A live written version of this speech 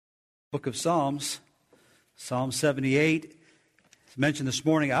Book of Psalms, Psalm 78. As mentioned this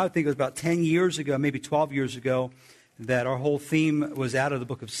morning, I would think it was about 10 years ago, maybe 12 years ago, that our whole theme was out of the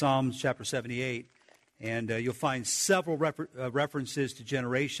book of Psalms, chapter 78. And you'll find several references to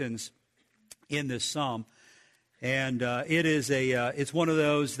generations in this psalm. And it's one of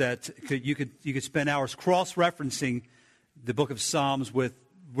those that you could spend hours cross-referencing the book of Psalms with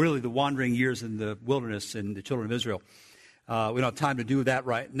really the wandering years in the wilderness and the children of Israel. We don't have time to do that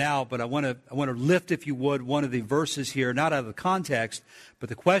right now, but I want to lift, if you would, one of the verses here, not out of the context, but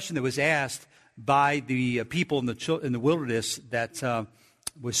the question that was asked by the people in the wilderness that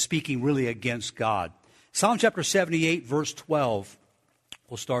was speaking really against God. Psalm chapter 78, verse 12.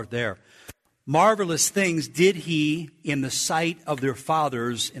 We'll start there. Marvelous things did he in the sight of their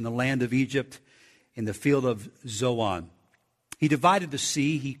fathers in the land of Egypt, in the field of Zoan. He divided the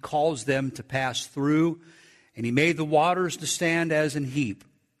sea, he caused them to pass through, and he made the waters to stand as an heap.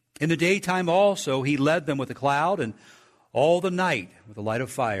 In the daytime also he led them with a cloud, and all the night with a light of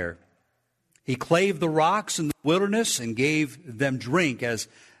fire. He clave the rocks in the wilderness and gave them drink as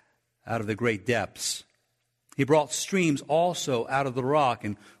out of the great depths. He brought streams also out of the rock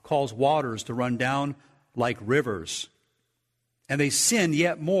and caused waters to run down like rivers. And they sinned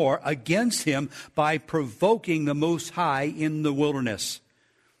yet more against him by provoking the Most High in the wilderness.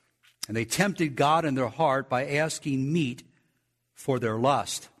 And they tempted God in their heart by asking meat for their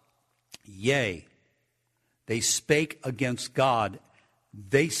lust. Yea, they spake against God.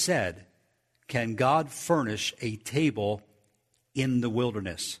 They said, can God furnish a table in the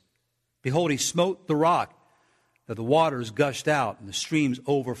wilderness? Behold, he smote the rock, that the waters gushed out and the streams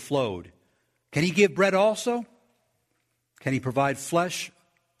overflowed. Can he give bread also? Can he provide flesh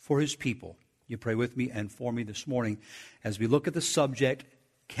for his people? You pray with me and for me this morning as we look at the subject,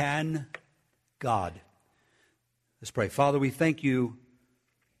 can God? Let's pray. Father, we thank you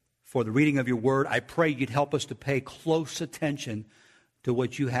for the reading of your word. I pray you'd help us to pay close attention to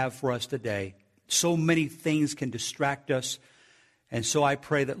what you have for us today. So many things can distract us. And so I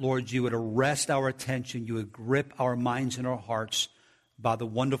pray that, Lord, you would arrest our attention. You would grip our minds and our hearts by the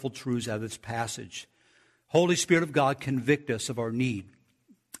wonderful truths out of this passage. Holy Spirit of God, convict us of our need.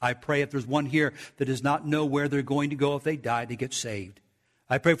 I pray if there's one here that does not know where they're going to go if they die to get saved.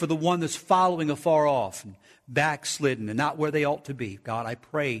 I pray for the one that's following afar off and backslidden and not where they ought to be. God, I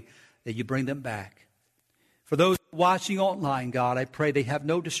pray that you bring them back. For those watching online, God, I pray they have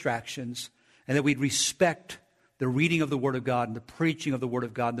no distractions and that we'd respect the reading of the Word of God and the preaching of the Word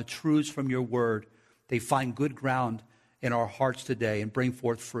of God and the truths from your Word. They find good ground in our hearts today and bring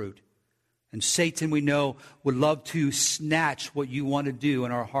forth fruit. And Satan, we know, would love to snatch what you want to do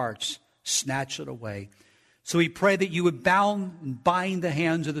in our hearts, snatch it away. So we pray that you would bound and bind the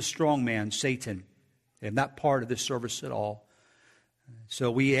hands of the strong man, Satan. They're not part of this service at all.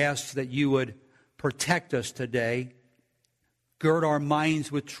 So we ask that you would protect us today, gird our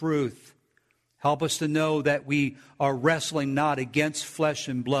minds with truth. Help us to know that we are wrestling not against flesh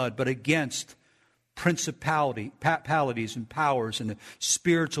and blood, but against principalities and powers and the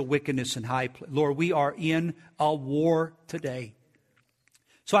spiritual wickedness in high places. Lord, we are in a war today.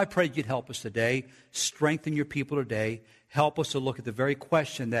 So I pray you'd help us today, strengthen your people today, help us to look at the very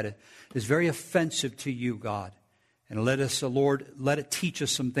question that is very offensive to you, God. And let us, Lord, let it teach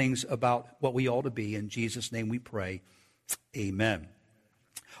us some things about what we ought to be. In Jesus' name we pray. Amen.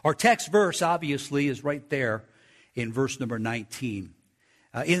 Our text verse, obviously, is right there in verse number 19.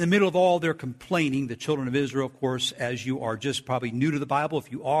 In the middle of all their complaining, the children of Israel, of course, as you are just probably new to the Bible,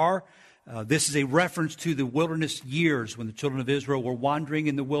 if you are, this is a reference to the wilderness years when the children of Israel were wandering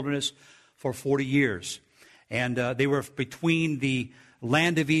in the wilderness for 40 years. And they were between the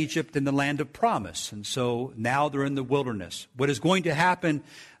land of Egypt and the land of promise. And so now they're in the wilderness. What is going to happen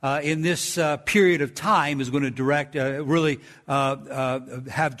in this period of time is going to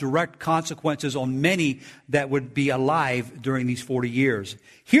have direct consequences on many that would be alive during these 40 years.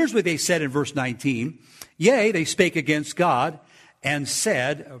 Here's what they said in verse 19. Yea, they spake against God and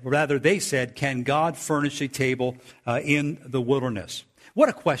they said, can God furnish a table in the wilderness? What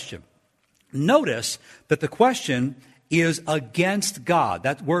a question. Notice that the question is against God.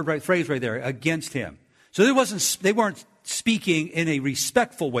 That phrase right there, against him. So they weren't speaking in a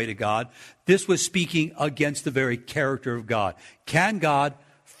respectful way to God. This was speaking against the very character of God. Can God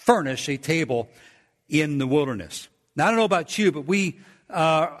furnish a table in the wilderness? Now, I don't know about you, but we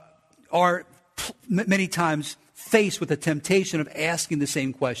are many times faced with the temptation of asking the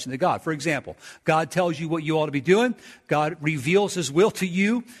same question to God. For example, God tells you what you ought to be doing. God reveals his will to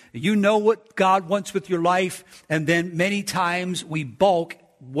you. You know what God wants with your life. And then many times we balk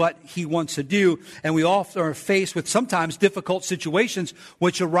what he wants to do. And we often are faced with sometimes difficult situations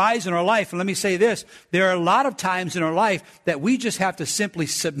which arise in our life. And let me say this, there are a lot of times in our life that we just have to simply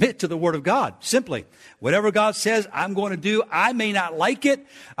submit to the Word of God. Simply. Whatever God says, I'm going to do. I may not like it.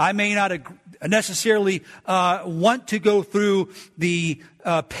 I may not necessarily want to go through the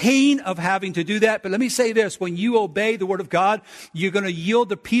pain of having to do that. But let me say this, when you obey the Word of God, you're going to yield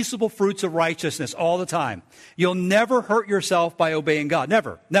the peaceable fruits of righteousness all the time. You'll never hurt yourself by obeying God.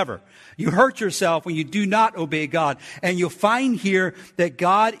 Never, never. You hurt yourself when you do not obey God. And you'll find here that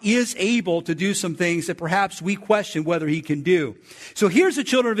God is able to do some things that perhaps we question whether he can do. So here's the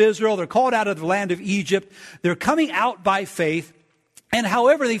children of Israel. They're called out of the land of Egypt. They're coming out by faith. And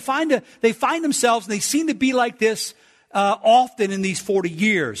however, they find themselves, and they seem to be like this often in these 40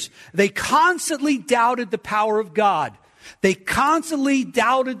 years. They constantly doubted the power of God. They constantly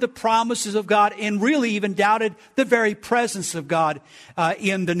doubted the promises of God, and really even doubted the very presence of God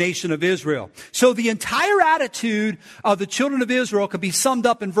in the nation of Israel. So the entire attitude of the children of Israel could be summed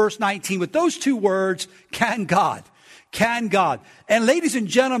up in verse 19 with those two words, can God? Can God? And ladies and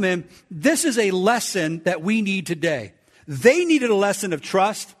gentlemen, this is a lesson that we need today. They needed a lesson of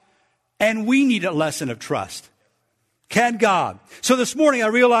trust, and we need a lesson of trust. Can God? So this morning I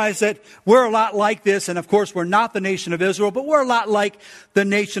realized that we're a lot like this, and of course we're not the nation of Israel, but we're a lot like the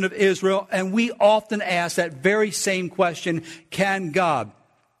nation of Israel, and we often ask that very same question, can God?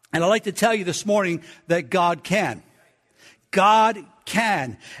 And I'd like to tell you this morning that God can. God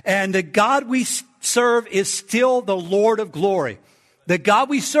can. And the God we serve is still the Lord of glory. The God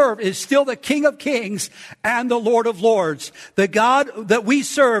we serve is still the King of Kings and the Lord of Lords. The God that we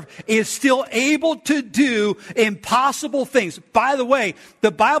serve is still able to do impossible things. By the way,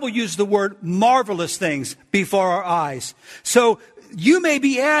 the Bible uses the word marvelous things before our eyes. So you may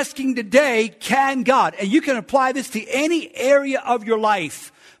be asking today, can God? And you can apply this to any area of your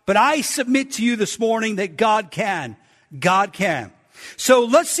life. But I submit to you this morning that God can. God can. So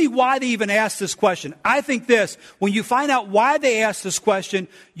let's see why they even asked this question. I think this, when you find out why they asked this question,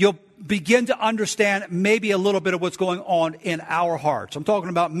 you'll begin to understand maybe a little bit of what's going on in our hearts. I'm talking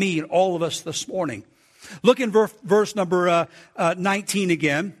about me and all of us this morning. Look in verse number 19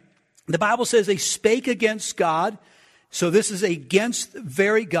 again. The Bible says they spake against God. So this is against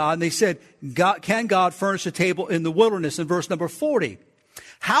very God. And they said, can God furnish a table in the wilderness? In verse number 40.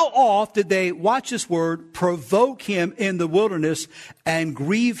 How oft did they, watch this word, provoke him in the wilderness and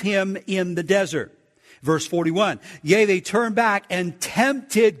grieve him in the desert? Verse 41. Yea, they turned back and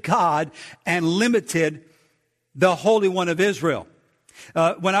tempted God and limited the Holy One of Israel.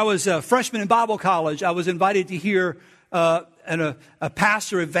 When I was a freshman in Bible college, I was invited to hear a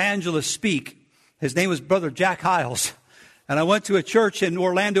pastor evangelist speak. His name was Brother Jack Hiles. And I went to a church in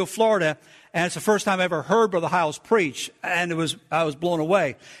Orlando, Florida. And it's the first time I ever heard Brother Hiles preach, and I was blown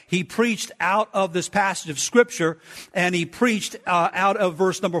away. He preached out of this passage of Scripture, and he preached out of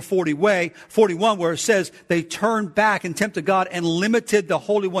verse number 41, where it says, they turned back and tempted God and limited the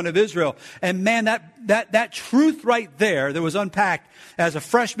Holy One of Israel. And man, that truth right there that was unpacked as a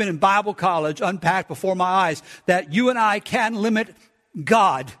freshman in Bible college, unpacked before my eyes, that you and I can limit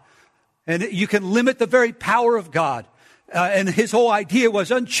God, and you can limit the very power of God. And his whole idea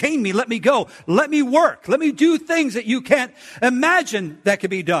was, unchain me, let me go, let me work, let me do things that you can't imagine that could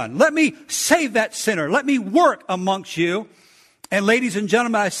be done. Let me save that sinner, let me work amongst you. And ladies and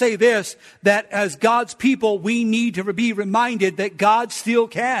gentlemen, I say this, that as God's people, we need to be reminded that God still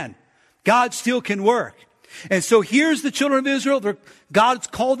can. God still can work. And so here's the children of Israel. God's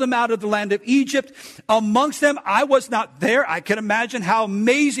called them out of the land of Egypt. Amongst them, I was not there. I can imagine how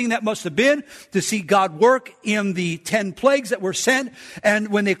amazing that must have been to see God work in the 10 plagues that were sent. And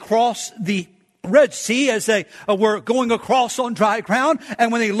when they crossed the Red Sea, as they were going across on dry ground,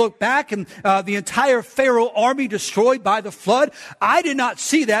 and when they looked back and the entire Pharaoh army destroyed by the flood, I did not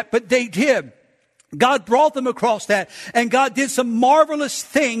see that, but they did. God brought them across that, and God did some marvelous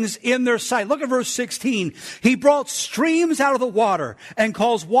things in their sight. Look at verse 16. He brought streams out of the water and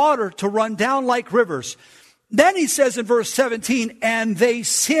caused water to run down like rivers. Then he says in verse 17, and they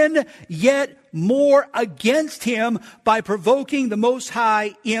sinned yet more against him by provoking the Most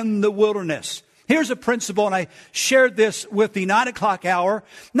High in the wilderness. Here's a principle, and I shared this with the 9 o'clock hour.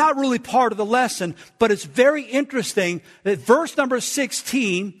 Not really part of the lesson, but it's very interesting that verse number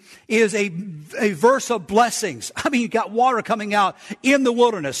 16 is a verse of blessings. I mean, you got water coming out in the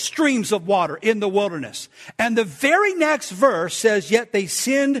wilderness, streams of water in the wilderness. And the very next verse says, yet they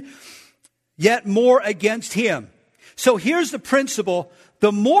sinned yet more against him. So here's the principle.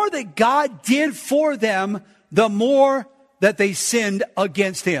 The more that God did for them, the more that they sinned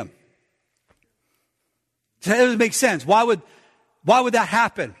against him. So that doesn't make sense. Why would Why would that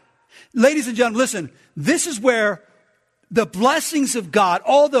happen? Ladies and gentlemen, listen, this is where the blessings of God,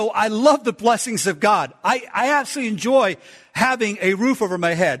 although I love the blessings of God, I absolutely enjoy having a roof over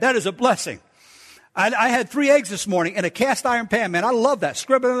my head. That is a blessing. I had 3 eggs this morning in a cast iron pan, man. I love that.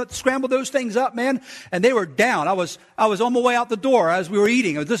 Scramble those things up, man. And they were down. I was on my way out the door as we were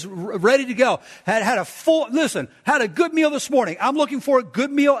eating. I was just ready to go. Had a good meal this morning. I'm looking for a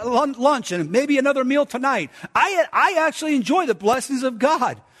good meal at lunch and maybe another meal tonight. I actually enjoy the blessings of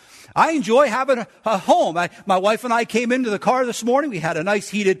God. I enjoy having a home. My wife and I came into the car this morning. We had a nice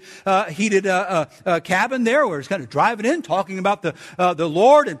heated cabin there. We were kind of driving in, talking about the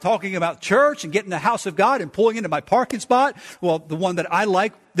Lord and talking about church and getting the house of God and pulling into my parking spot. Well, the one that I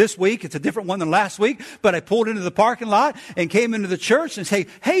like this week, it's a different one than last week, but I pulled into the parking lot and came into the church and say,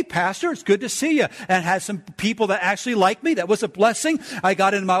 "Hey, Pastor, it's good to see you." And had some people that actually liked me. That was a blessing. I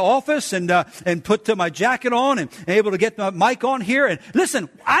got in my office and put my jacket on and able to get my mic on here. And listen,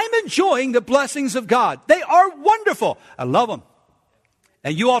 I'm enjoying the blessings of God. They are wonderful. I love them.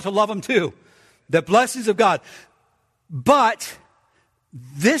 And you ought to love them too. The blessings of God. But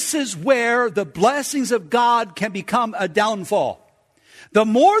this is where the blessings of God can become a downfall. The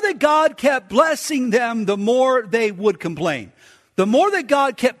more that God kept blessing them, the more they would complain. The more that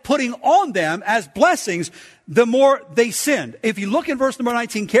God kept putting on them as blessings, the more they sinned. If you look in verse number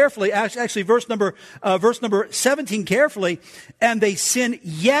 19 carefully, actually verse number 17 carefully, and they sinned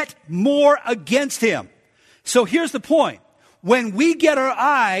yet more against him. So here's the point. When we get our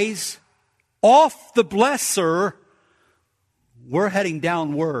eyes off the blesser, we're heading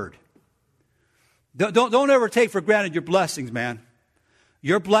downward. Don't ever take for granted your blessings, man.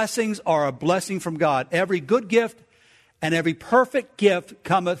 Your blessings are a blessing from God. Every good gift and every perfect gift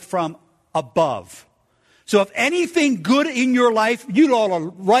cometh from above. So if anything good in your life, you ought to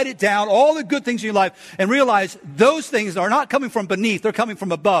write it down, all the good things in your life, and realize those things are not coming from beneath, they're coming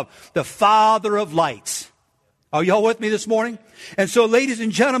from above. The Father of lights. Are y'all with me this morning? And so, ladies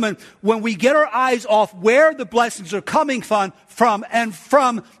and gentlemen, when we get our eyes off where the blessings are coming from and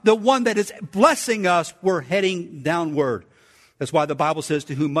from the one that is blessing us, we're heading downward. That's why the Bible says,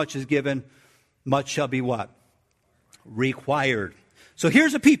 to whom much is given, much shall be what? Required. So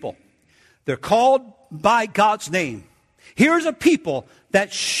here's a people. They're called by God's name. Here's a people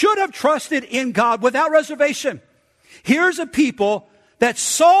that should have trusted in God without reservation. Here's a people that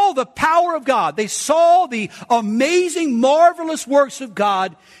saw the power of God. They saw the amazing, marvelous works of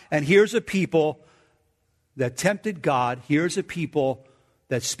God. And here's a people that tempted God. Here's a people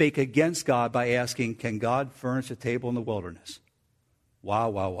that spake against God by asking, can God furnish a table in the wilderness? Wow,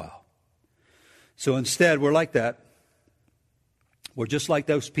 wow, wow. So instead, we're like that. We're just like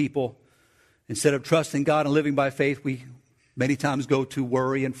those people. Instead of trusting God and living by faith, we many times go to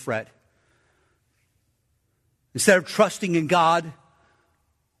worry and fret. Instead of trusting in God,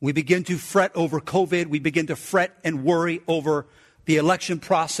 we begin to fret over COVID. We begin to fret and worry over the election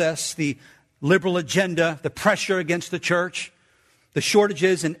process, the liberal agenda, the pressure against the church, the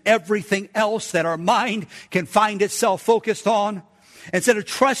shortages, and everything else that our mind can find itself focused on. Instead of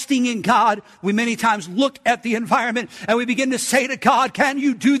trusting in God, we many times look at the environment and we begin to say to God, can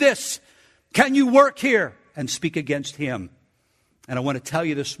you do this? Can you work here? And speak against him. And I want to tell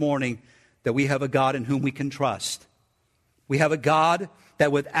you this morning that we have a God in whom we can trust. We have a God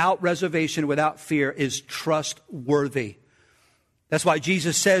that without reservation, without fear, is trustworthy. That's why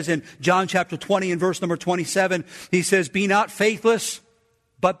Jesus says in John chapter 20 and verse number 27, he says, be not faithless,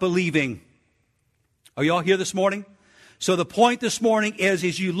 but believing. Are you all here this morning? So the point this morning is,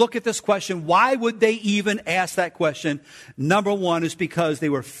 as you look at this question, why would they even ask that question? Number one is because they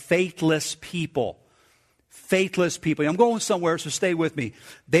were faithless people. Faithless people. I'm going somewhere, so stay with me.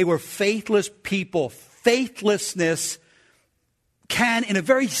 They were faithless people. Faithlessness can, in a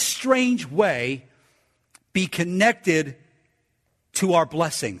very strange way, be connected to our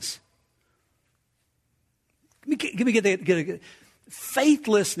blessings.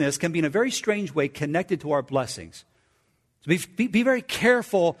 Faithlessness can be, in a very strange way, connected to our blessings. So be very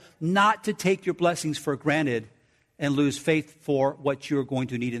careful not to take your blessings for granted and lose faith for what you're going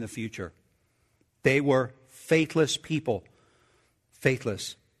to need in the future. They were faithless people.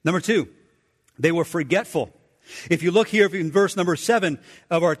 Faithless. Number two, they were forgetful. If you look here in verse number 7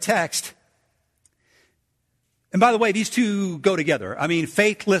 of our text, and by the way, these two go together. I mean,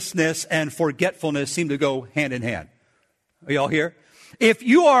 faithlessness and forgetfulness seem to go hand in hand. Are you all here? If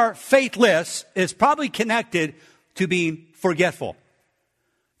you are faithless, it's probably connected to being forgetful.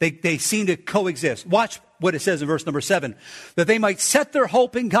 They seem to coexist. Watch what it says in verse number 7. That they might set their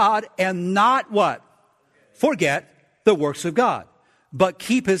hope in God and not what? Forget the works of God, but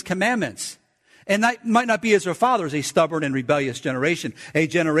keep his commandments. And that might not be as their fathers, a stubborn and rebellious generation, a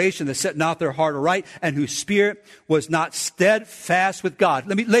generation that set not their heart aright and whose spirit was not steadfast with God.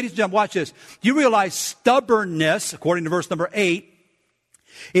 Ladies and gentlemen, watch this. You realize stubbornness, according to verse number 8,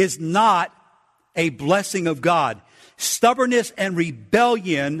 is not a blessing of God. Stubbornness and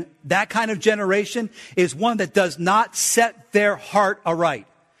rebellion, that kind of generation, is one that does not set their heart aright.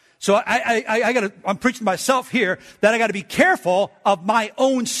 So I'm preaching to myself here that I got to be careful of my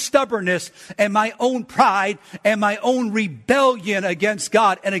own stubbornness and my own pride and my own rebellion against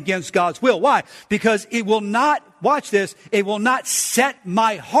God and against God's will. Why? Because it will not, watch this, it will not set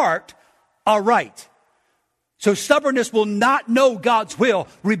my heart aright. So stubbornness will not know God's will.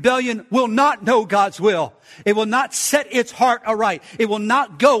 Rebellion will not know God's will. It will not set its heart aright. It will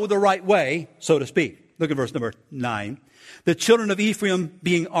not go the right way, so to speak. Look at verse number 9. The children of Ephraim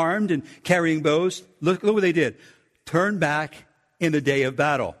being armed and carrying bows, look what they did. Turn back in the day of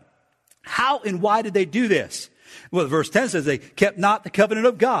battle. How and why did they do this? Well, verse 10 says they kept not the covenant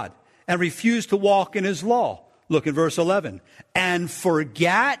of God and refused to walk in his law. Look in verse 11. And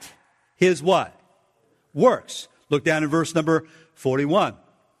forgot his what? Works. Look down in verse number 41.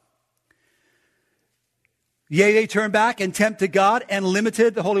 Yea, they turned back and tempted God and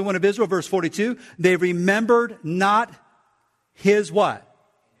limited the Holy One of Israel. Verse 42. They remembered not his what?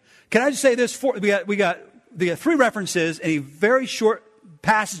 Can I just say this? We got three references in a very short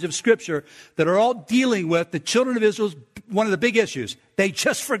passage of Scripture that are all dealing with the children of Israel's one of the big issues. They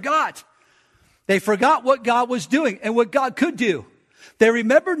just forgot. They forgot what God was doing and what God could do. They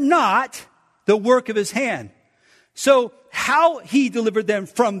remembered not the work of his hand. So how he delivered them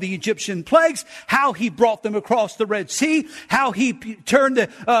from the Egyptian plagues, how he brought them across the Red Sea, how he turned the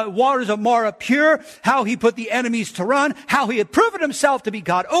waters of Marah pure, how he put the enemies to run, how he had proven himself to be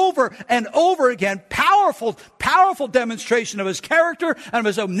God over and over again. Powerful, powerful demonstration of his character and of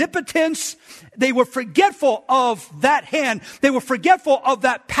his omnipotence. They were forgetful of that hand. They were forgetful of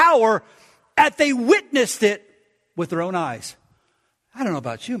that power as they witnessed it with their own eyes. I don't know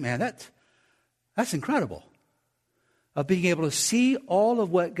about you, man. That's incredible. Of being able to see all of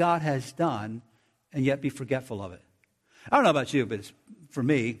what God has done and yet be forgetful of it. I don't know about you, but for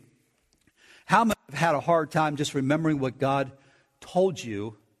me, how much I've had a hard time just remembering what God told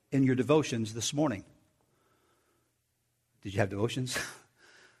you in your devotions this morning. Did you have devotions?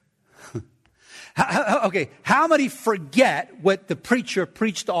 How many forget what the preacher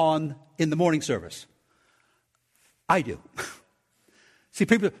preached on in the morning service? I do. See,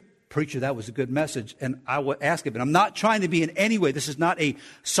 people... Preacher, that was a good message. And I would ask him, and I'm not trying to be in any way, this is not a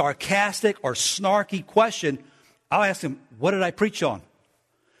sarcastic or snarky question. I'll ask them, what did I preach on?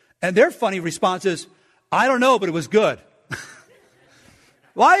 And their funny response is, I don't know, but it was good.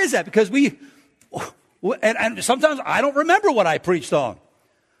 Why is that? Because and sometimes I don't remember what I preached on.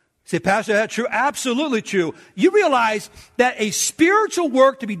 Say, Pastor, that's true? Absolutely true. You realize that a spiritual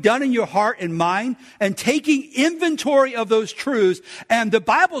work to be done in your heart and mind and taking inventory of those truths, and the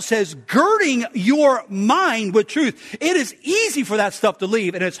Bible says girding your mind with truth. It is easy for that stuff to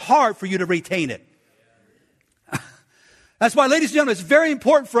leave, and it's hard for you to retain it. That's why, ladies and gentlemen, it's very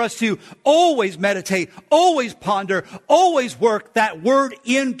important for us to always meditate, always ponder, always work that word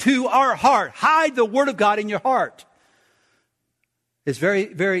into our heart. Hide the word of God in your heart. It's very,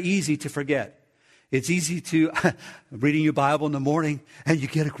 very easy to forget. It's easy to reading your Bible in the morning and you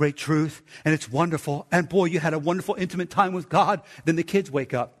get a great truth and it's wonderful. And boy, you had a wonderful intimate time with God. Then the kids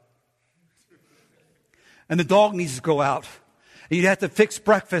wake up. And the dog needs to go out. And you have to fix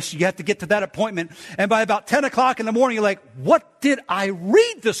breakfast. You have to get to that appointment. And by about 10 o'clock in the morning, you're like, what did I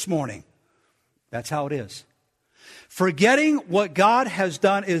read this morning? That's how it is. Forgetting what God has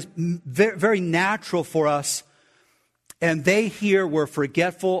done is very, very natural for us. And they here were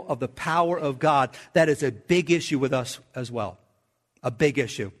forgetful of the power of God. That is a big issue with us as well. A big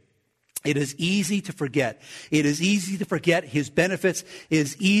issue. It is easy to forget. It is easy to forget his benefits. It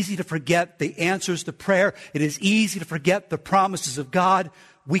is easy to forget the answers to prayer. It is easy to forget the promises of God.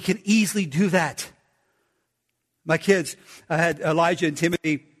 We can easily do that. My kids, I had Elijah and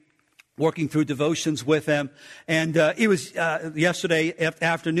Timothy working through devotions with them. And it was yesterday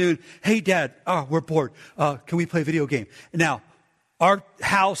afternoon. Hey, Dad, we're bored. Can we play a video game? Now, our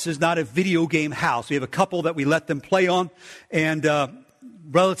house is not a video game house. We have a couple that we let them play on. And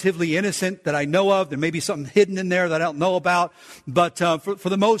relatively innocent that I know of. There may be something hidden in there that I don't know about. But for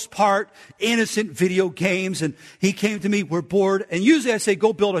the most part, innocent video games. And he came to me, we're bored. And usually I say,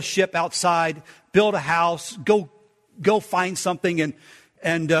 go build a ship outside, build a house, go find something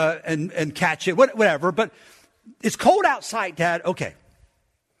and catch it, whatever. But it's cold outside, Dad. Okay.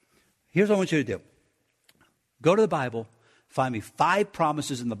 Here's what I want you to do. Go to the Bible, Find me 5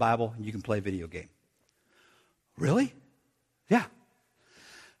 promises in the Bible and you can play a video game. Really? Yeah.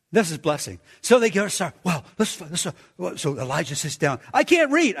 This is blessing. So they go start. Well, let's. So Elijah sits down. I can't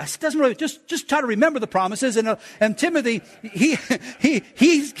read. I said, doesn't really. Just try to remember the promises. And Timothy,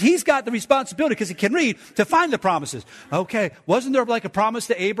 he's got the responsibility because he can read to find the promises. Okay, wasn't there like a promise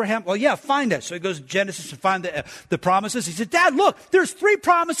to Abraham? Well, yeah, find that. So he goes to Genesis to find the promises. He said, Dad, look, there's 3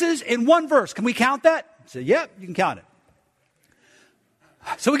 promises in 1 verse. Can we count that? I said, yep, you can count it.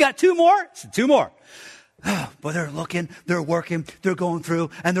 So we got 2 more. I said, 2 more. But they're looking, they're working, they're going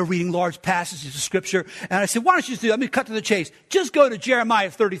through, and they're reading large passages of Scripture. And I said, why don't you just do that? Let me cut to the chase. Just go to Jeremiah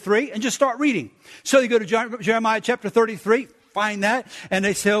 33 and just start reading. So they go to Jeremiah chapter 33, find that, and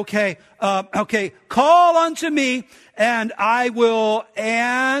they say, okay, call unto me, and I will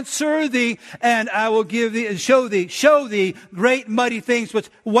answer thee, and I will give thee, and show thee great mighty things. Which,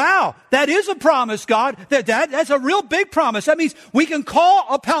 wow, that is a promise, God. That's a real big promise. That means we can call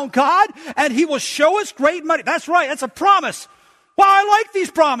upon God, and He will show us great mighty. That's right, that's a promise. Wow, I like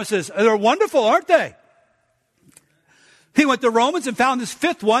these promises. They're wonderful, aren't they? He went to Romans and found this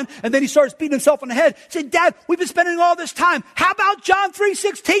 5th one, and then he starts beating himself on the head. He said, Dad, we've been spending all this time. How about John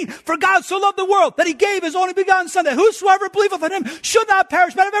 3:16? For God so loved the world that He gave His only begotten Son, that whosoever believeth in Him should not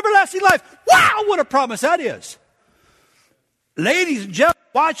perish but have everlasting life. Wow, what a promise that is. Ladies and gentlemen,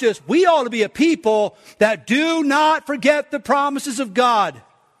 watch this. We ought to be a people that do not forget the promises of God.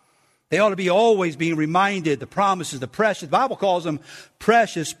 They ought to be always being reminded the promises, the precious. The Bible calls them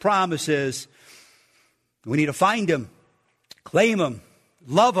precious promises. We need to find them. Claim them,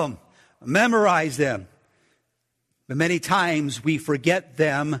 love them, memorize them. But many times we forget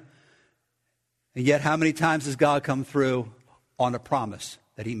them. And yet how many times has God come through on a promise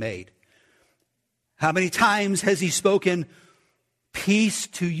that He made? How many times has He spoken peace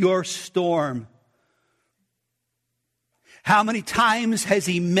to your storm? How many times has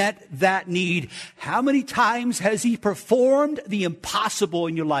He met that need? How many times has He performed the impossible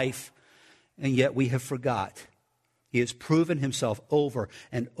in your life? And yet we have forgot. He has proven Himself over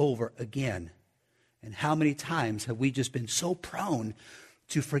and over again. And how many times have we just been so prone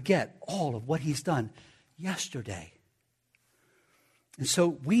to forget all of what He's done yesterday? And so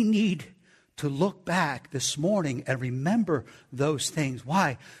we need to look back this morning and remember those things.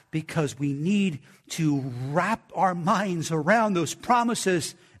 Why? Because we need to wrap our minds around those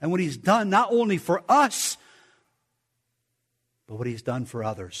promises and what He's done not only for us, but what He's done for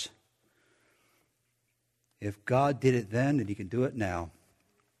others. If God did it then, then He can do it now.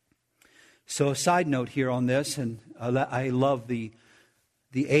 So a side note here on this, and I love the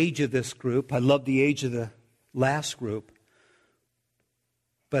age of this group. I love the age of the last group.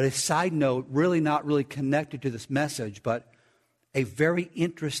 But a side note, really not really connected to this message, but a very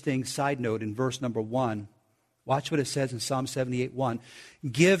interesting side note in verse number 1. Watch what it says in Psalm 78:1.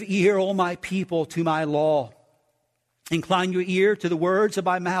 Give ear, O my people, to my law. Incline your ear to the words of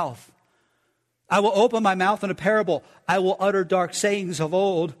my mouth. I will open my mouth in a parable. I will utter dark sayings of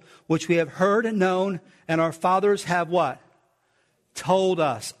old, which we have heard and known, and our fathers have what? Told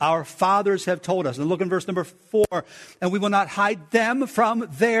us. Our fathers have told us. And look in verse number 4. And we will not hide them from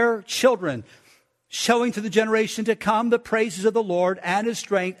their children, showing to the generation to come the praises of the Lord and His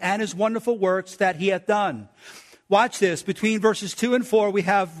strength and His wonderful works that He hath done. Watch this. Between verses 2 and 4, we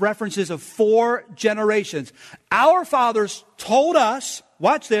have references of 4 generations. Our fathers told us,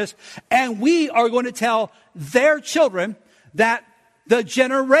 watch this, and we are going to tell their children that the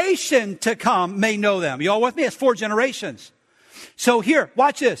generation to come may know them. You all with me? It's 4 generations. So here,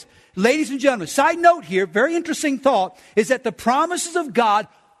 watch this. Ladies and gentlemen, side note here, very interesting thought, is that the promises of God,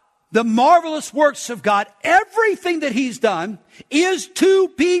 the marvelous works of God, everything that He's done is to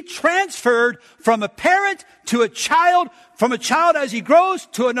be transferred from a parent to a child, from a child as he grows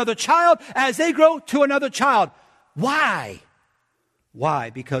to another child, as they grow to another child. Why? Why?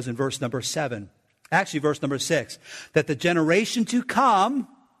 Because in verse number 7, actually verse number 6, that the generation to come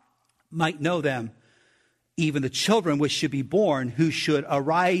might know them, even the children which should be born, who should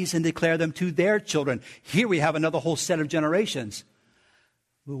arise and declare them to their children. Here we have another whole set of generations.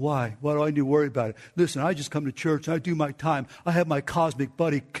 Well, why? Why do I need to worry about it? Listen, I just come to church, I do my time. I have my cosmic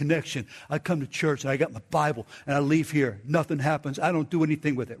buddy connection. I come to church and I got my Bible and I leave here. Nothing happens. I don't do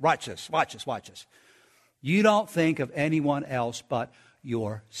anything with it. Watch this, watch this, watch this. You don't think of anyone else but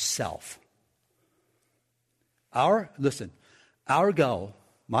yourself. Our goal,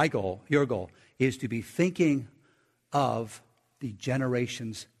 my goal, your goal, is to be thinking of the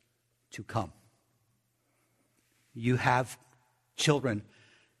generations to come. You have children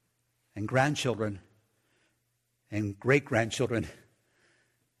and grandchildren and great-grandchildren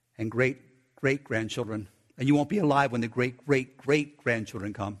and great-great-grandchildren And you won't be alive when the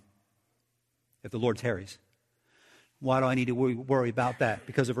great-great-great-grandchildren come, if the Lord tarries. Why do I need to worry about that?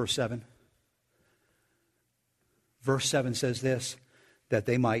 Because of verse 7. Verse 7 says this, that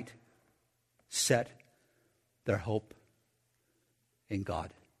they might set their hope in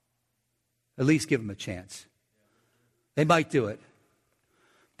God. At least give them a chance. They might do it.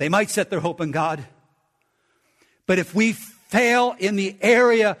 They might set their hope in God. But if we fail in the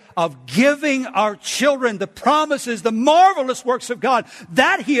area of giving our children the promises, the marvelous works of God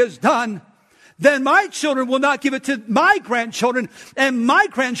that He has done, then my children will not give it to my grandchildren, and my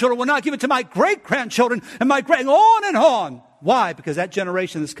grandchildren will not give it to my great-grandchildren, and on and on. Why? Because that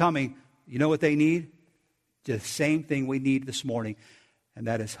generation that's coming, you know what they need? The same thing we need this morning, and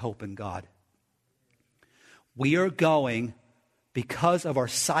that is hope in God. We are going, because of our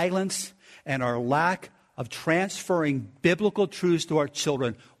silence and our lack of transferring biblical truths to our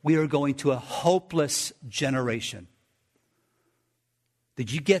children, we are going to a hopeless generation.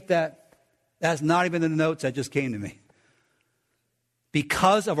 Did you get that? That's not even in the notes that just came to me.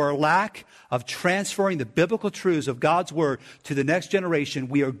 Because of our lack of transferring the biblical truths of God's Word to the next generation,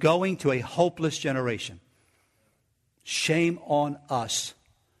 we are going to a hopeless generation. Shame on us.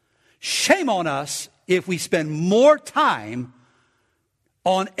 Shame on us if we spend more time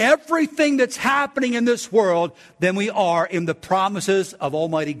on everything that's happening in this world than we are in the promises of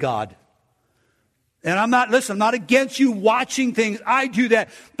Almighty God. And I'm not against you watching things. I do that.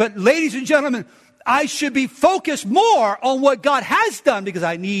 But ladies and gentlemen, I should be focused more on what God has done because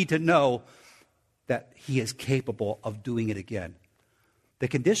I need to know that He is capable of doing it again. The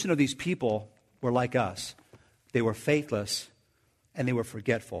condition of these people were like us. They were faithless and they were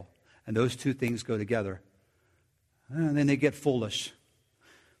forgetful. And those two things go together. And then they get foolish.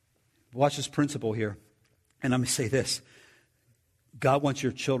 Watch this principle here. And I'm going to say this. God wants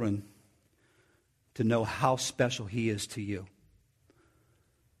your children to know how special He is to you.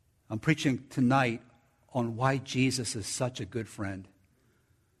 I'm preaching tonight on why Jesus is such a good friend.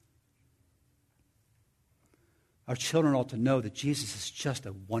 Our children ought to know that Jesus is just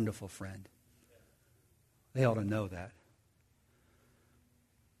a wonderful friend. They ought to know that.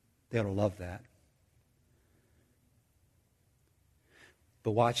 They ought to love that.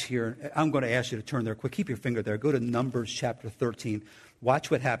 But watch here. I'm going to ask you to turn there quick. Keep your finger there. Go to Numbers chapter 13.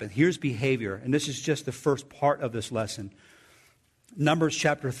 Watch what happened. Here's behavior. And this is just the first part of this lesson. Numbers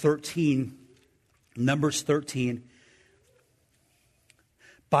chapter 13. Numbers 13.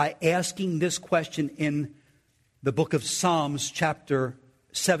 By asking this question in the book of Psalms chapter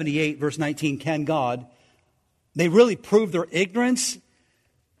 78 verse 19, can God? They really proved their ignorance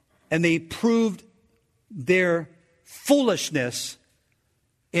and they proved their foolishness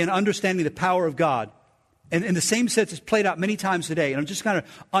in understanding the power of God. And in the same sense, it's played out many times today. And I'm just going to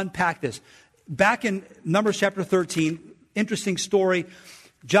unpack this. Back in Numbers chapter 13, interesting story.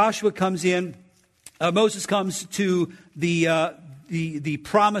 Joshua comes in. Moses comes to the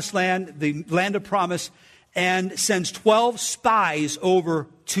promised land, the land of promise, and sends 12 spies over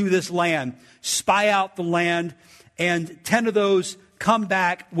to this land, spy out the land, and 10 of those come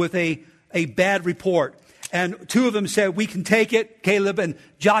back with a bad report. And 2 of them said, we can take it. Caleb and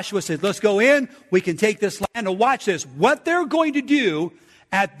Joshua said, let's go in. We can take this land. Now watch this. What they're going to do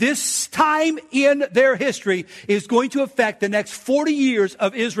at this time in their history is going to affect the next 40 years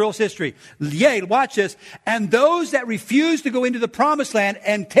of Israel's history. Yea, watch this. And those that refuse to go into the promised land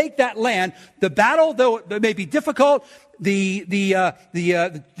and take that land, the battle, though it may be difficult, the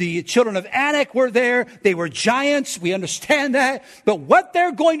children of Anak were there. They were giants. We understand that. But what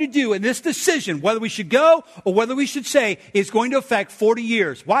they're going to do in this decision, whether we should go or whether we should stay, is going to affect 40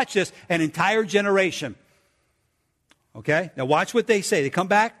 years. Watch this, an entire generation. Okay? Now watch what they say. They come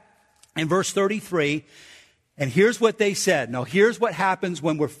back in verse 33, and here's what they said. Now here's what happens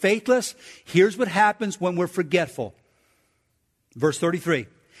when we're faithless. Here's what happens when we're forgetful. Verse 33.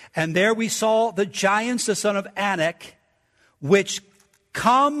 And there we saw the giants, the son of Anak, which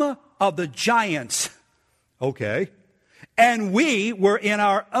come of the giants. Okay. And we were in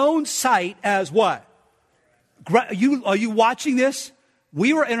our own sight as what? Are you watching this?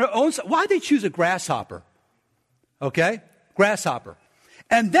 We were in our own sight. Why'd they choose a grasshopper? Okay? Grasshopper.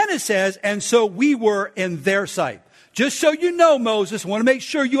 And then it says, and so we were in their sight. Just so you know, Moses, I want to make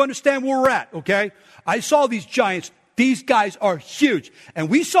sure you understand where we're at, okay? I saw these giants. These guys are huge. And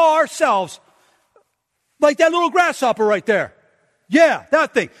we saw ourselves like that little grasshopper right there. Yeah,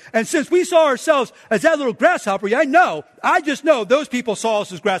 that thing. And since we saw ourselves as that little grasshopper, I just know those people saw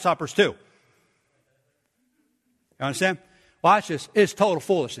us as grasshoppers too. You understand? Watch this. It's total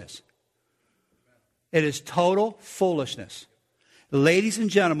foolishness. It is total foolishness. Ladies and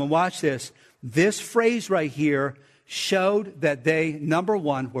gentlemen, watch this. This phrase right here showed that they, number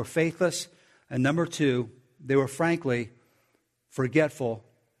one, were faithless, and number two, they were frankly forgetful,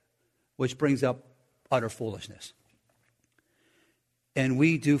 which brings up utter foolishness. And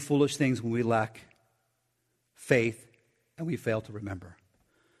we do foolish things when we lack faith and we fail to remember.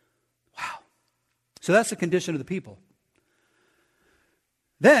 Wow. So that's the condition of the people.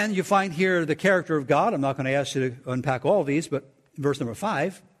 Then you find here the character of God. I'm not going to ask you to unpack all of these, but verse number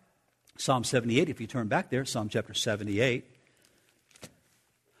 5, Psalm 78, if you turn back there, Psalm chapter 78.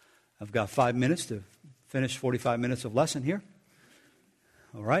 I've got 5 minutes to finish 45 minutes of lesson here.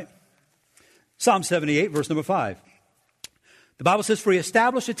 All right. Psalm 78, verse number 5. The Bible says, for he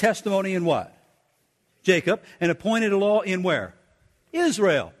established a testimony in what? Jacob, and appointed a law in where?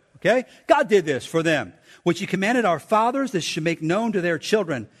 Israel. Okay? God did this for them, which he commanded our fathers that should make known to their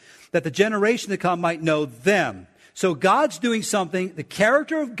children, that the generation to come might know them. So God's doing something, the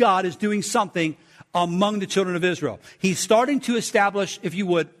character of God is doing something among the children of Israel. He's starting to establish, if you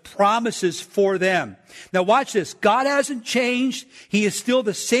would, promises for them. Now watch this. God hasn't changed. He is still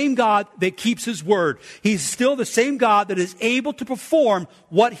the same God that keeps his word. He's still the same God that is able to perform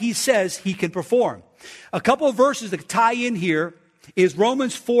what he says he can perform. A couple of verses that tie in here is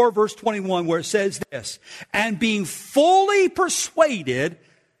Romans 4, verse 21, where it says this, and being fully persuaded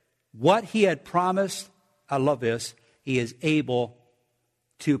what he had promised, I love this, he is able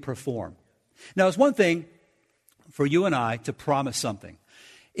to perform. Now, it's one thing for you and I to promise something.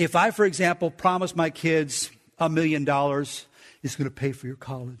 If I, for example, promise my kids $1 million, it's going to pay for your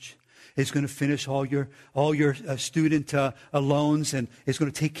college. It's going to finish all your student loans, and it's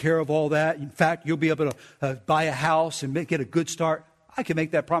going to take care of all that. In fact, you'll be able to buy a house and get a good start. I can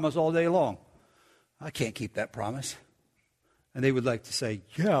make that promise all day long. I can't keep that promise. And they would like to say,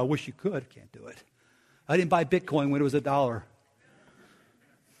 yeah, I wish you could. I can't do it. I didn't buy Bitcoin when it was $1.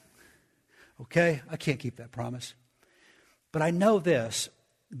 Okay? I can't keep that promise. But I know this.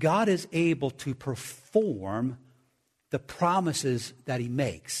 God is able to perform the promises that he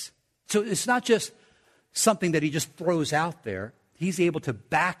makes. So it's not just something that he just throws out there. He's able to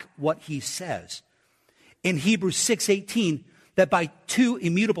back what he says. In Hebrews 6:18, that by two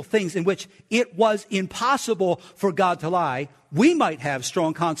immutable things in which it was impossible for God to lie, we might have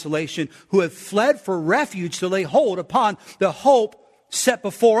strong consolation who have fled for refuge to lay hold upon the hope set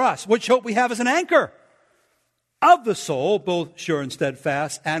before us, which hope we have as an anchor of the soul, both sure and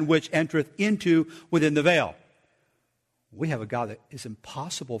steadfast, and which entereth into within the veil. We have a God that is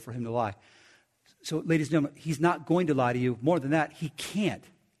impossible for him to lie. So, ladies and gentlemen, he's not going to lie to you. More than that, he can't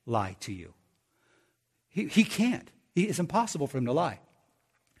lie to you. He can't. It's impossible for him to lie.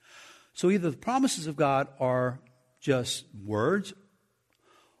 So either the promises of God are just words,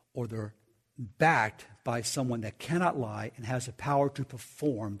 or they're backed by someone that cannot lie and has the power to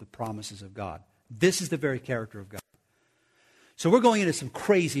perform the promises of God. This is the very character of God. So we're going into some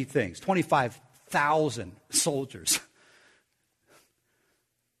crazy things. 25,000 soldiers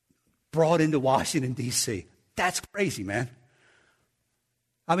brought into Washington, D.C. That's crazy, man.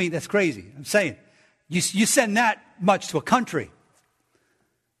 I mean, that's crazy. I'm saying, you send that much to a country.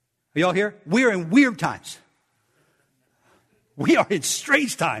 Are y'all here? We're in weird times. We are in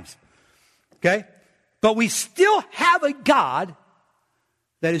strange times. Okay? But we still have a God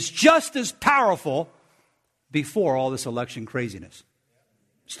that is just as powerful before all this election craziness.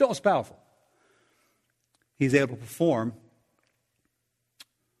 Still as powerful. He's able to perform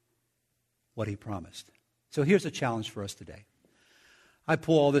what he promised. So here's a challenge for us today. I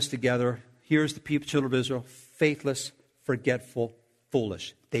pull all this together. Here's the people, children of Israel, faithless, forgetful,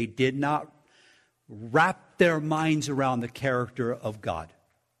 foolish. They did not wrap their minds around the character of God,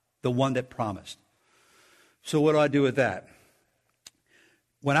 the one that promised. So what do I do with that?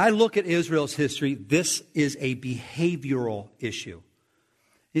 When I look at Israel's history, this is a behavioral issue.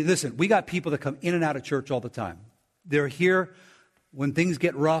 Listen, we got people that come in and out of church all the time. They're here when things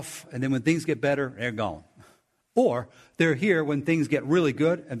get rough, and then when things get better, they're gone. Or they're here when things get really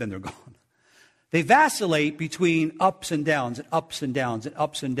good, and then they're gone. They vacillate between ups and downs and ups and downs and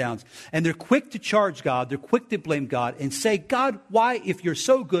ups and downs. And they're quick to charge God. They're quick to blame God and say, God, why, if you're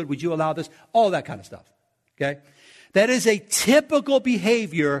so good, would you allow this? All that kind of stuff. Okay? That is a typical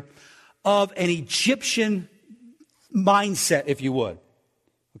behavior of an Egyptian mindset, if you would.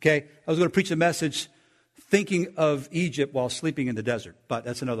 Okay? I was going to preach a message thinking of Egypt while sleeping in the desert, but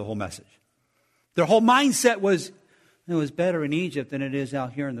that's another whole message. Their whole mindset was, it was better in Egypt than it is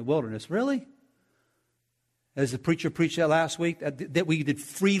out here in the wilderness. Really? As the preacher preached that last week, that we did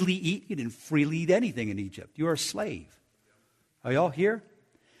freely eat. You didn't freely eat anything in Egypt. You were a slave. Are y'all here?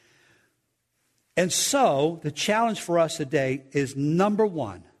 And so the challenge for us today is, number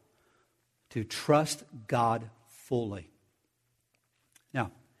one, to trust God fully.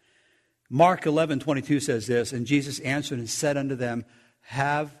 Now, Mark 11:22 says this, and Jesus answered and said unto them,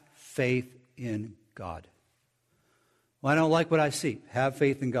 have faith in God. Well, I don't like what I see. Have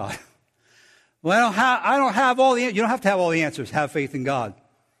faith in God. Well, I don't have all the answers. You don't have to have all the answers. Have faith in God.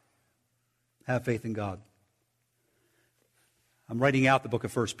 Have faith in God. I'm writing out the book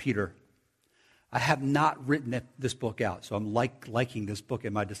of 1 Peter. I have not written this book out, so I'm liking this book.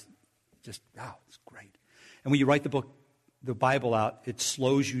 Wow, it's great. And when you write the Bible out, it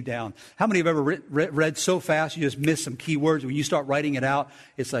slows you down. How many have ever read so fast you just miss some key words? When you start writing it out,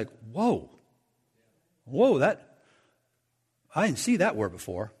 it's like, whoa, that I didn't see that word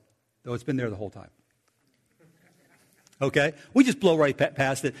before, though it's been there the whole time. Okay? We just blow right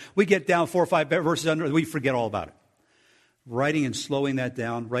past it. We get down 4 or 5 verses under, we forget all about it. Writing and slowing that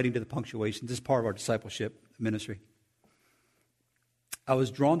down, writing to the punctuation, this is part of our discipleship ministry. I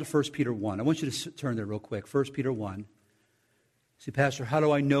was drawn to 1 Peter 1. I want you to turn there real quick. 1 Peter 1. See, Pastor, how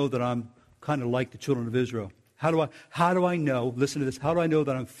do I know that I'm kind of like the children of Israel? How do I know, listen to this, how do I know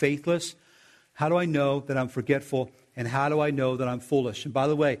that I'm faithless? How do I know that I'm forgetful? And how do I know that I'm foolish? And by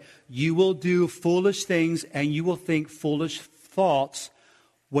the way, you will do foolish things and you will think foolish thoughts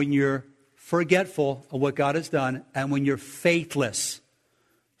when you're forgetful of what God has done and when you're faithless.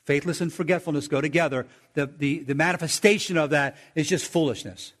 Faithless and forgetfulness go together. The manifestation of that is just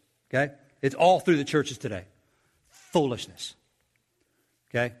foolishness. Okay? It's all through the churches today. Foolishness.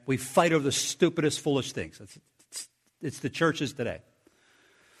 Okay? We fight over the stupidest, foolish things. It's the churches today.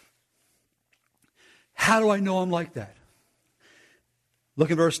 How do I know I'm like that?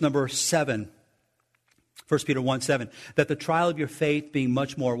 Look at verse number 7. 1 Peter 1:7. That the trial of your faith being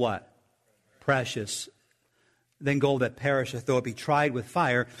much more what? Precious than gold that perisheth, though it be tried with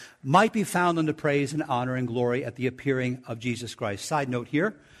fire, might be found unto praise and honor and glory at the appearing of Jesus Christ. Side note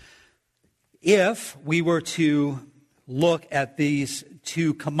here. If we were to look at these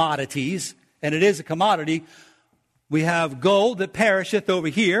two commodities, and it is a commodity, we have gold that perisheth over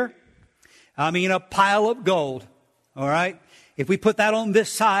here. I mean, a pile of gold. All right? If we put that on this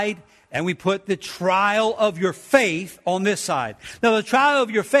side, and we put the trial of your faith on this side. Now, the trial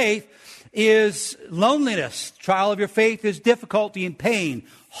of your faith is loneliness. Trial of your faith is difficulty and pain,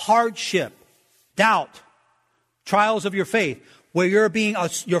 hardship, doubt. Trials of your faith, where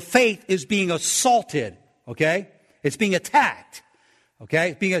your faith is being assaulted. Okay? It's being attacked.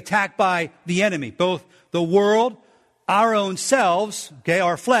 Okay? It's being attacked by the enemy, both the world, our own selves, okay,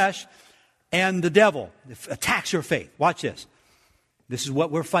 our flesh, and the devil. It attacks your faith. Watch this. This is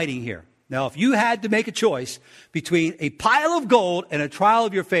what we're fighting here. Now, if you had to make a choice between a pile of gold and a trial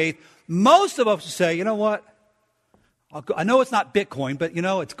of your faith, most of us would say, you know what? I know it's not Bitcoin, but you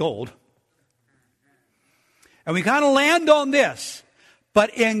know, it's gold. And we kind of land on this.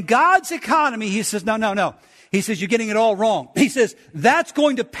 But in God's economy, he says, no. He says, you're getting it all wrong. He says, that's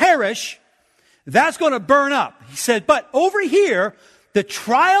going to perish. That's going to burn up. He said, but over here, the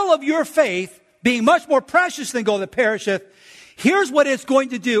trial of your faith, being much more precious than gold that perisheth, here's what it's going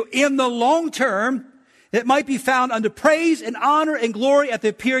to do. In the long term, it might be found unto praise and honor and glory at the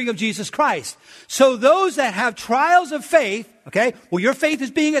appearing of Jesus Christ. So those that have trials of faith, okay, well, your faith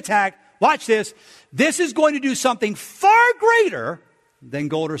is being attacked. Watch this. This is going to do something far greater than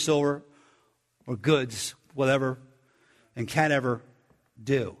gold or silver or goods, whatever, and can't ever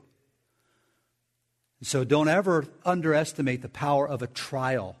do. So don't ever underestimate the power of a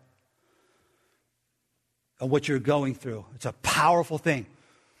trial of what you're going through. It's a powerful thing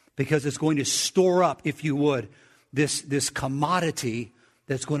because it's going to store up, if you would, this commodity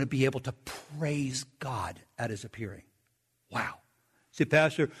that's going to be able to praise God at his appearing. Wow. See,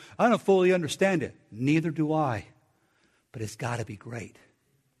 Pastor, I don't fully understand it. Neither do I. But it's got to be great.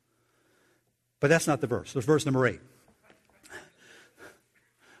 But that's not the verse. There's verse number 8.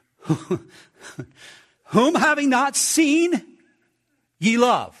 Whom having not seen, ye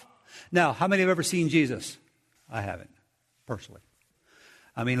love. Now, how many have ever seen Jesus? I haven't, personally.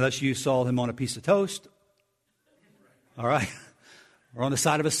 I mean, unless you saw him on a piece of toast. All right. Or on the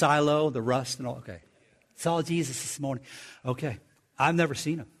side of a silo, the rust and all. Okay. Saw Jesus this morning. Okay. I've never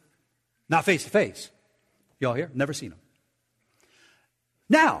seen him. Not face to face. Y'all here? Never seen him.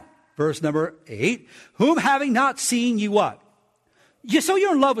 Now, verse number 8. Whom having not seen, ye what? So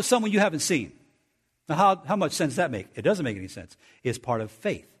you're in love with someone you haven't seen. Now, how much sense does that make? It doesn't make any sense. It's part of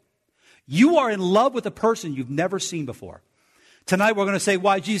faith. You are in love with a person you've never seen before. Tonight we're going to say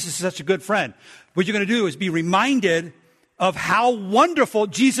why Jesus is such a good friend. What you're going to do is be reminded of how wonderful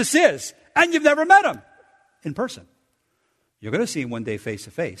Jesus is. And you've never met him in person. You're going to see him one day face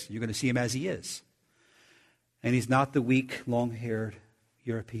to face. You're going to see him as he is. And he's not the weak, long-haired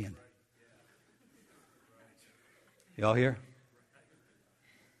European. Y'all hear?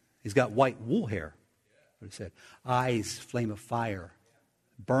 He's got white wool hair. What it said. Eyes, flame of fire.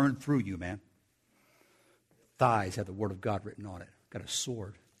 Burn through you, man. Thighs have the word of God written on it. Got a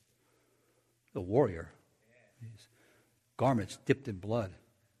sword. The warrior. His garments dipped in blood.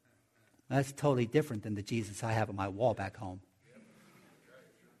 That's totally different than the Jesus I have on my wall back home.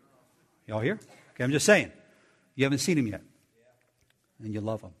 Y'all hear? Okay, I'm just saying. You haven't seen him yet. And you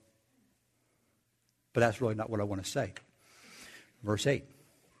love him. But that's really not what I want to say. Verse 8.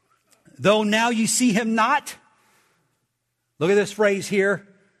 Though now you see him not. Look at this phrase here.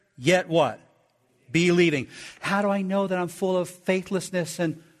 Yet what? Believing. How do I know that I'm full of faithlessness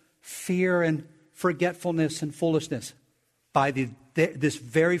and fear and forgetfulness and foolishness? By this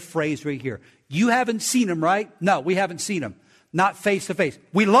very phrase right here. You haven't seen him, right? No, we haven't seen him. Not face to face.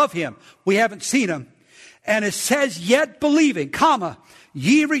 We love him. We haven't seen him. And it says, yet believing, comma,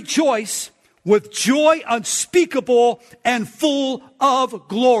 ye rejoice with joy unspeakable and full of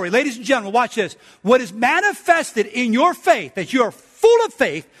glory. Ladies and gentlemen, watch this. What is manifested in your faith, that you're full of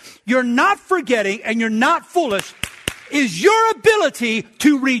faith, you're not forgetting, and you're not foolish, is your ability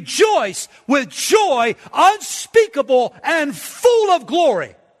to rejoice with joy unspeakable and full of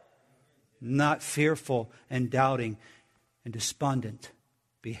glory. Not fearful and doubting and despondent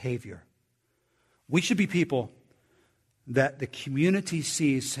behavior. We should be people that the community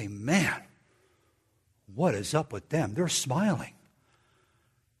sees, say, man, what is up with them? They're smiling.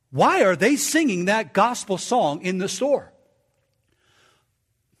 Why are they singing that gospel song in the store?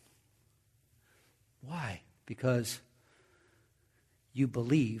 Why? Because you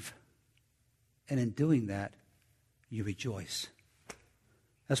believe, and in doing that, you rejoice.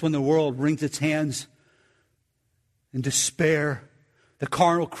 That's when the world wrings its hands in despair. The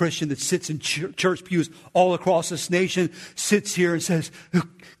carnal Christian that sits in church pews all across this nation sits here and says,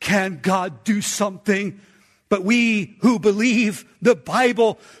 can God do something? But we who believe the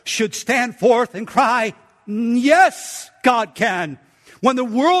Bible should stand forth and cry, yes, God can. When the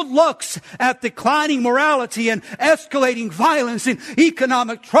world looks at declining morality and escalating violence and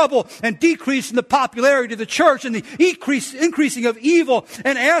economic trouble and decrease in the popularity of the church and the increasing of evil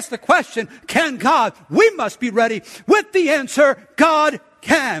and asks the question, can God? We must be ready with the answer, God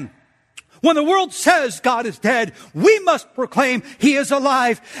can. When the world says God is dead, we must proclaim He is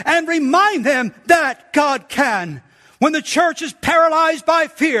alive and remind them that God can. When the church is paralyzed by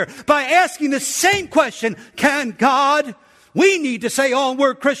fear, by asking the same question, can God? We need to say,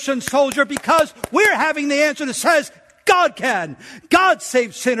 onward, Christian soldier, because we're having the answer that says, God can. God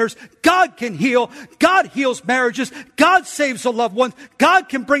saves sinners. God can heal. God heals marriages. God saves the loved ones. God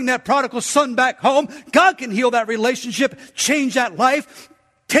can bring that prodigal son back home. God can heal that relationship, change that life,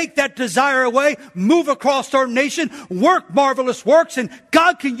 take that desire away, move across our nation, work marvelous works, and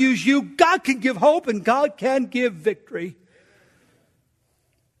God can use you. God can give hope, and God can give victory.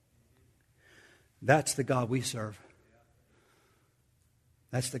 That's the God we serve.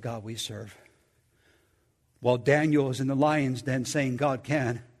 That's the God we serve. While Daniel was in the lion's den saying, God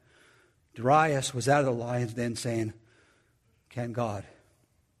can, Darius was out of the lion's den saying, can God?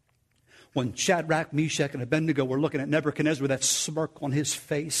 When Shadrach, Meshach, and Abednego were looking at Nebuchadnezzar with that smirk on his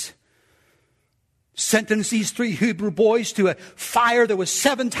face, sentenced these 3 Hebrew boys to a fire that was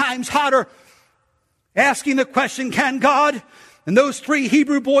 7 times hotter, asking the question, can God? And those 3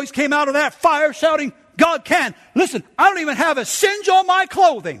 Hebrew boys came out of that fire shouting, God can. Listen, I don't even have a singe on my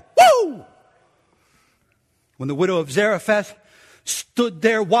clothing. Woo! When the widow of Zarephath stood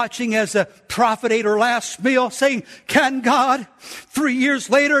there watching as the prophet ate her last meal, saying, can God? 3 years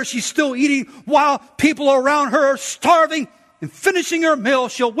later, she's still eating while people around her are starving and finishing her meal.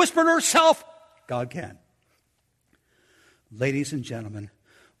 She'll whisper to herself, God can. Ladies and gentlemen,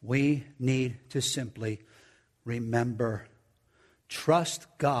 we need to simply remember, trust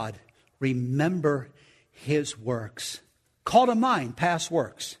God, remember His works, call to mind past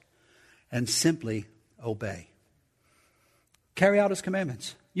works, and simply obey. Carry out His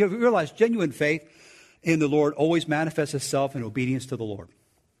commandments. You realize genuine faith in the Lord always manifests itself in obedience to the Lord.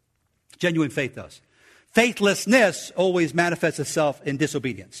 Genuine faith does. Faithlessness always manifests itself in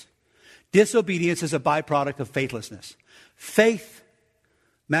disobedience. Disobedience is a byproduct of faithlessness. Faith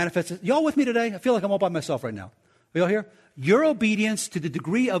manifests. Y'all with me today? I feel like I'm all by myself right now. Are y'all here? Your obedience, to the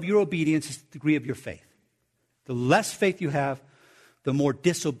degree of your obedience, is the degree of your faith. The less faith you have, the more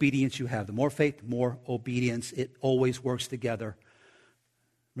disobedience you have. The more faith, the more obedience. It always works together.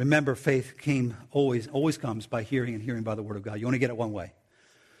 Remember, faith always comes by hearing, and hearing by the Word of God. You only get it one way,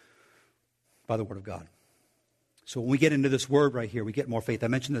 by the Word of God. So when we get into this word right here, we get more faith. I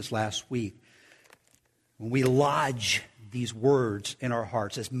mentioned this last week. When we lodge these words in our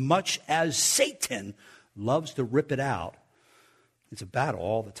hearts, as much as Satan loves to rip it out, it's a battle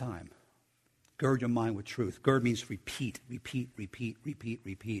all the time. Gird your mind with truth. Gird means repeat, repeat, repeat, repeat,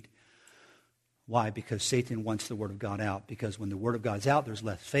 repeat. Why? Because Satan wants the word of God out. Because when the word of God's out, there's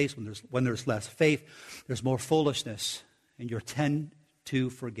less faith. When there's less faith, there's more foolishness. And you tend to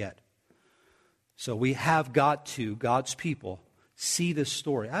forget. So we have got to, God's people, see this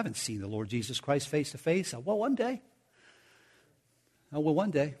story. I haven't seen the Lord Jesus Christ face to face. Well, one day.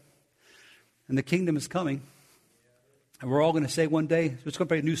 One day. And the kingdom is coming. And we're all going to say one day, there's going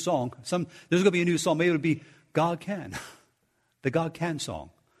to be a new song. There's going to be a new song. Maybe it'll be God Can. The God Can song.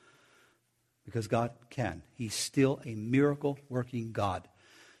 Because God can. He's still a miracle-working God.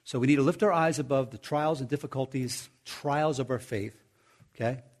 So we need to lift our eyes above the trials and difficulties, trials of our faith,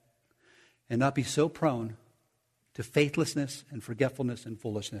 okay? And not be so prone to faithlessness and forgetfulness and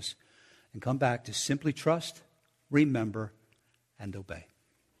foolishness. And come back to simply trust, remember, and obey.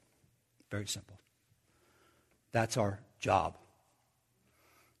 Very simple. That's our job.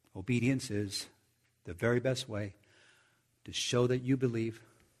 Obedience is the very best way to show that you believe.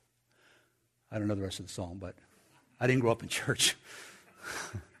 I don't know the rest of the song, but I didn't grow up in church.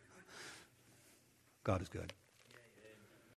 God is good.